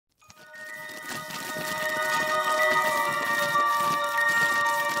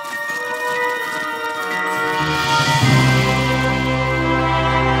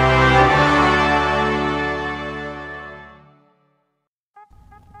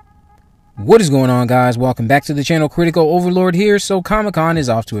What is going on, guys? Welcome back to the channel. Critical Overlord here. So Comic-Con is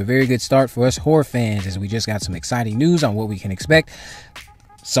off to a very good start for us horror fans, as we just got some exciting news on what we can expect.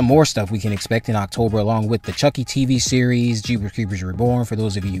 Some more stuff we can expect in October, along with the Chucky TV series, Jeepers Creepers Reborn, for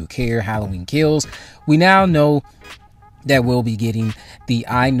those of you who care, Halloween Kills. We now know that we'll be getting the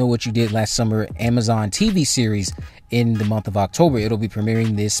I Know What You Did Last Summer Amazon TV series in the month of October. It'll be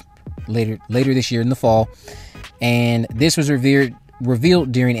premiering this later this year in the fall. And this was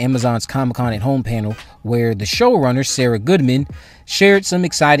revealed during Amazon's Comic-Con at Home panel, where the showrunner, Sarah Goodman, shared some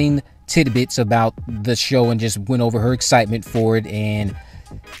exciting tidbits about the show and just went over her excitement for it. And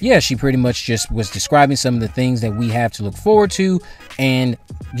yeah, she pretty much just was describing some of the things that we have to look forward to, and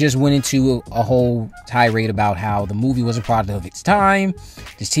just went into a whole tirade about how the movie was a product of its time,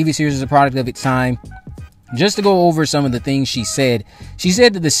 this TV series is a product of its time. Just to go over some of the things she said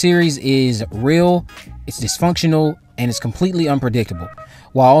that the series is real, it's dysfunctional, and it's completely unpredictable,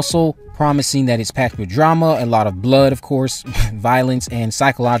 while also promising that it's packed with drama, a lot of blood, of course, violence, and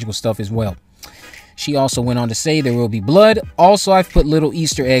psychological stuff as well. She also went on to say there will be blood. Also, I've put little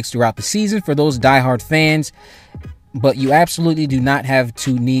Easter eggs throughout the season for those diehard fans, but you absolutely don't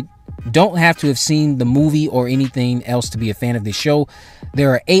have to have seen the movie or anything else to be a fan of this show.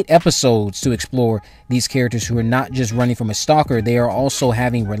 There are 8 episodes to explore these characters who are not just running from a stalker. They are also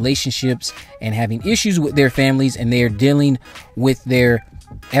having relationships and having issues with their families, and they are dealing with their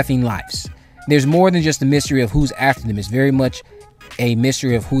effing lives. There's more than just a mystery of who's after them. It's very much a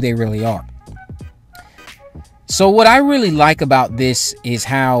mystery of who they really are. So what I really like about this is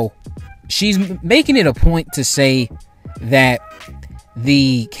how she's making it a point to say that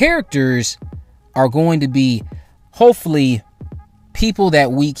the characters are going to be, hopefully, people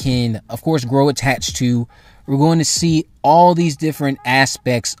that we can, of course, grow attached to. We're going to see all these different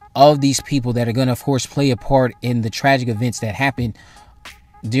aspects of these people that are going to, of course, play a part in the tragic events that happen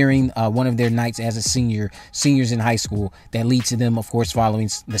during one of their nights as a seniors in high school, that lead to them, of course, following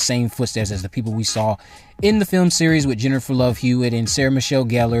the same footsteps as the people we saw in the film series with Jennifer Love Hewitt and Sarah Michelle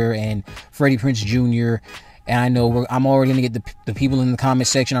Gellar and Freddie Prinze Jr. And I know I'm already going to get the people in the comment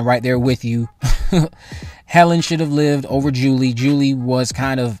section. I'm right there with you. Helen should have lived over Julie. Julie was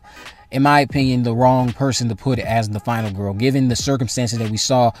kind of, in my opinion, the wrong person to put as the final girl, given the circumstances that we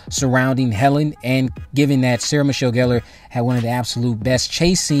saw surrounding Helen, and given that Sarah Michelle Gellar had one of the absolute best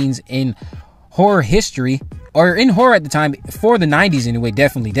chase scenes in horror history, or in horror at the time, for the 90s anyway.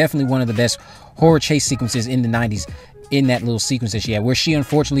 Definitely one of the best horror chase sequences in the 90s, in that little sequence that she had, where she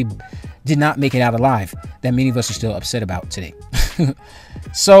unfortunately did not make it out alive, that many of us are still upset about today.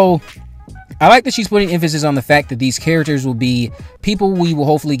 So I like that she's putting emphasis on the fact that these characters will be people we will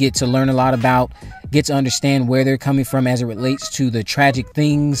hopefully get to learn a lot about, get to understand where they're coming from as it relates to the tragic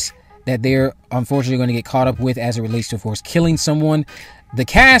things that they're unfortunately going to get caught up with as it relates to, of course, killing someone. The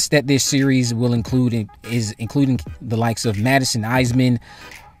cast that this series will include is including the likes of Madison Eisman,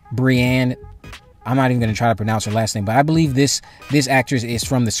 Brienne, I'm not even going to try to pronounce her last name, but I believe this actress is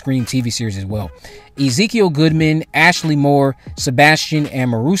from the Scream TV series as well. Ezekiel Goodman, Ashley Moore, Sebastian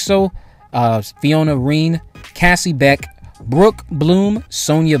Amoruso, Fiona Reen, Cassie Beck, Brooke Bloom,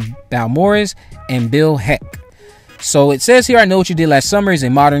 Sonia Balmores, and Bill Heck. So it says here, I Know What You Did Last Summer is a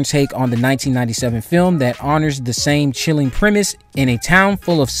modern take on the 1997 film that honors the same chilling premise. In a town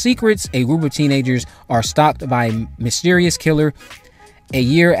full of secrets, a group of teenagers are stalked by a mysterious killer a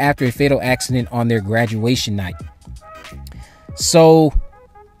year after a fatal accident on their graduation night. So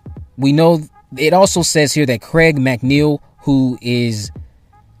we know, it also says here that Craig McNeil, who is,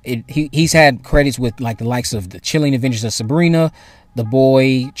 he's had credits with like the likes of The Chilling Adventures of Sabrina, The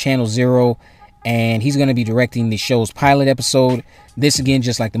Boy, Channel Zero, and he's going to be directing the show's pilot episode. This, again,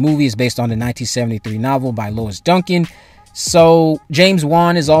 just like the movie, is based on the 1973 novel by Lois Duncan. So James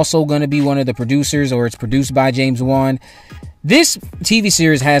Wan is also going to be one of the producers, or it's produced by James Wan. This TV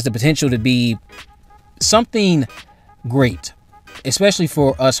series has the potential to be something great, especially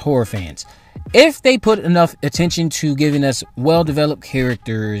for us horror fans, if they put enough attention to giving us well-developed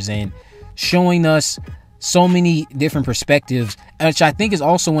characters and showing us so many different perspectives, which I think is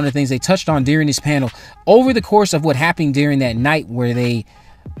also one of the things they touched on during this panel. Over the course of what happened during that night where they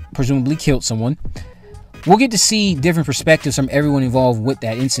presumably killed someone, we'll get to see different perspectives from everyone involved with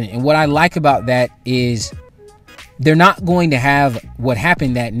that incident. And what I like about that is they're not going to have what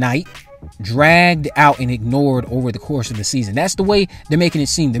happened that night dragged out and ignored over the course of the season. That's the way they're making it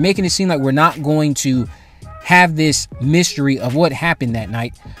seem. They're making it seem like we're not going to have this mystery of what happened that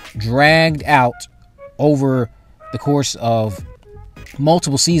night dragged out over the course of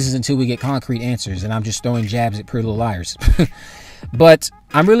multiple seasons until we get concrete answers. And I'm just throwing jabs at Pretty Little Liars. But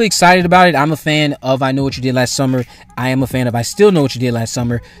I'm really excited about it. I'm a fan of I Know What You Did Last Summer. I am a fan of I Still Know What You Did Last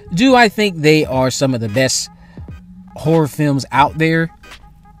Summer. Do I think they are some of the best horror films out there?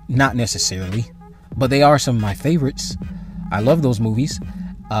 Not necessarily, but they are some of my favorites. I love those movies.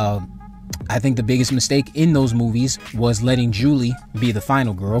 I think the biggest mistake in those movies was letting Julie be the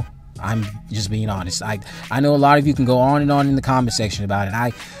final girl. I'm just being honest. I know a lot of you can go on and on in the comment section about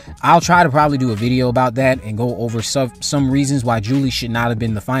it. I'll try to probably do a video about that and go over some reasons why Julie should not have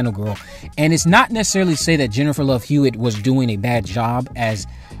been the final girl. And it's not necessarily to say that Jennifer Love Hewitt was doing a bad job as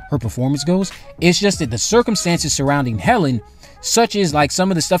her performance goes. It's just that the circumstances surrounding Helen, such as like some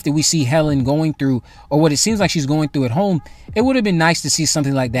of the stuff that we see Helen going through, or what it seems like she's going through at home, it would have been nice to see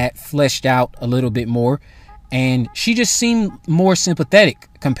something like that fleshed out a little bit more. And she just seemed more sympathetic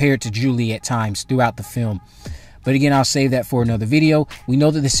compared to Julie at times throughout the film. But again, I'll save that for another video. We know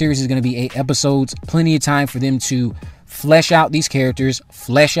that the series is going to be 8 episodes. Plenty of time for them to flesh out these characters,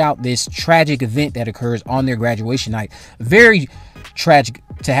 flesh out this tragic event that occurs on their graduation night. Very tragic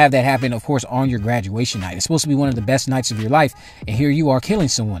to have that happen, of course, on your graduation night. It's supposed to be one of the best nights of your life, and here you are killing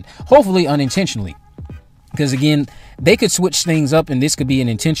someone, hopefully unintentionally. Because again, they could switch things up and this could be an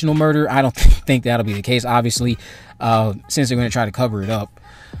intentional murder. I don't think that'll be the case, obviously, since they're going to try to cover it up,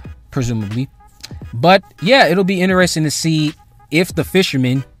 presumably. But yeah, it'll be interesting to see if the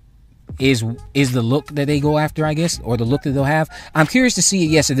fisherman is the look that they go after, I guess, or the look that they'll have. I'm curious to see,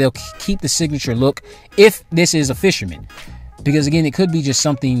 yes, if they'll keep the signature look if this is a fisherman. Because again, it could be just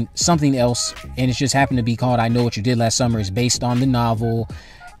something else, and it's just happened to be called I Know What You Did Last Summer. It's based on the novel,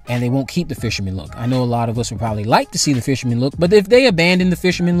 and they won't keep the fisherman look. I know a lot of us would probably like to see the fisherman look, but if they abandon the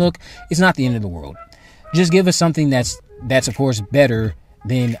fisherman look, it's not the end of the world. Just give us something that's of course better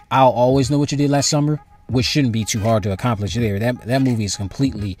than I'll Always Know What You Did Last Summer, which shouldn't be too hard to accomplish there. That movie is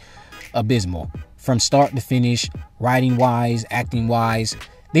completely abysmal from start to finish, writing wise, acting wise.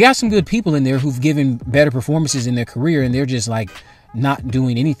 They got some good people in there who've given better performances in their career, and they're just like not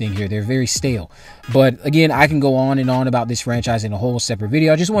doing anything here. They're very stale. But again, I can go on and on about this franchise in a whole separate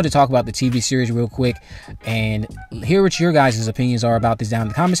video. I just wanted to talk about the TV series real quick and hear what your guys' opinions are about this down in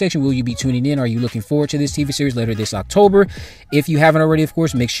the comment section. Will you be tuning in? Are you looking forward to this TV series later this October? If you haven't already, of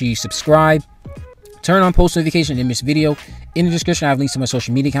course, make sure you subscribe. Turn on post notification and miss video. In the description, I have links to my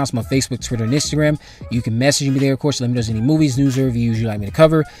social media accounts, my Facebook, Twitter, and Instagram. You can message me there, of course. Let me know any movies, news, or reviews you'd like me to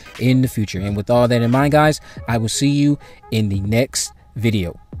cover in the future. And with all that in mind, guys, I will see you in the next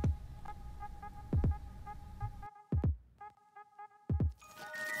video.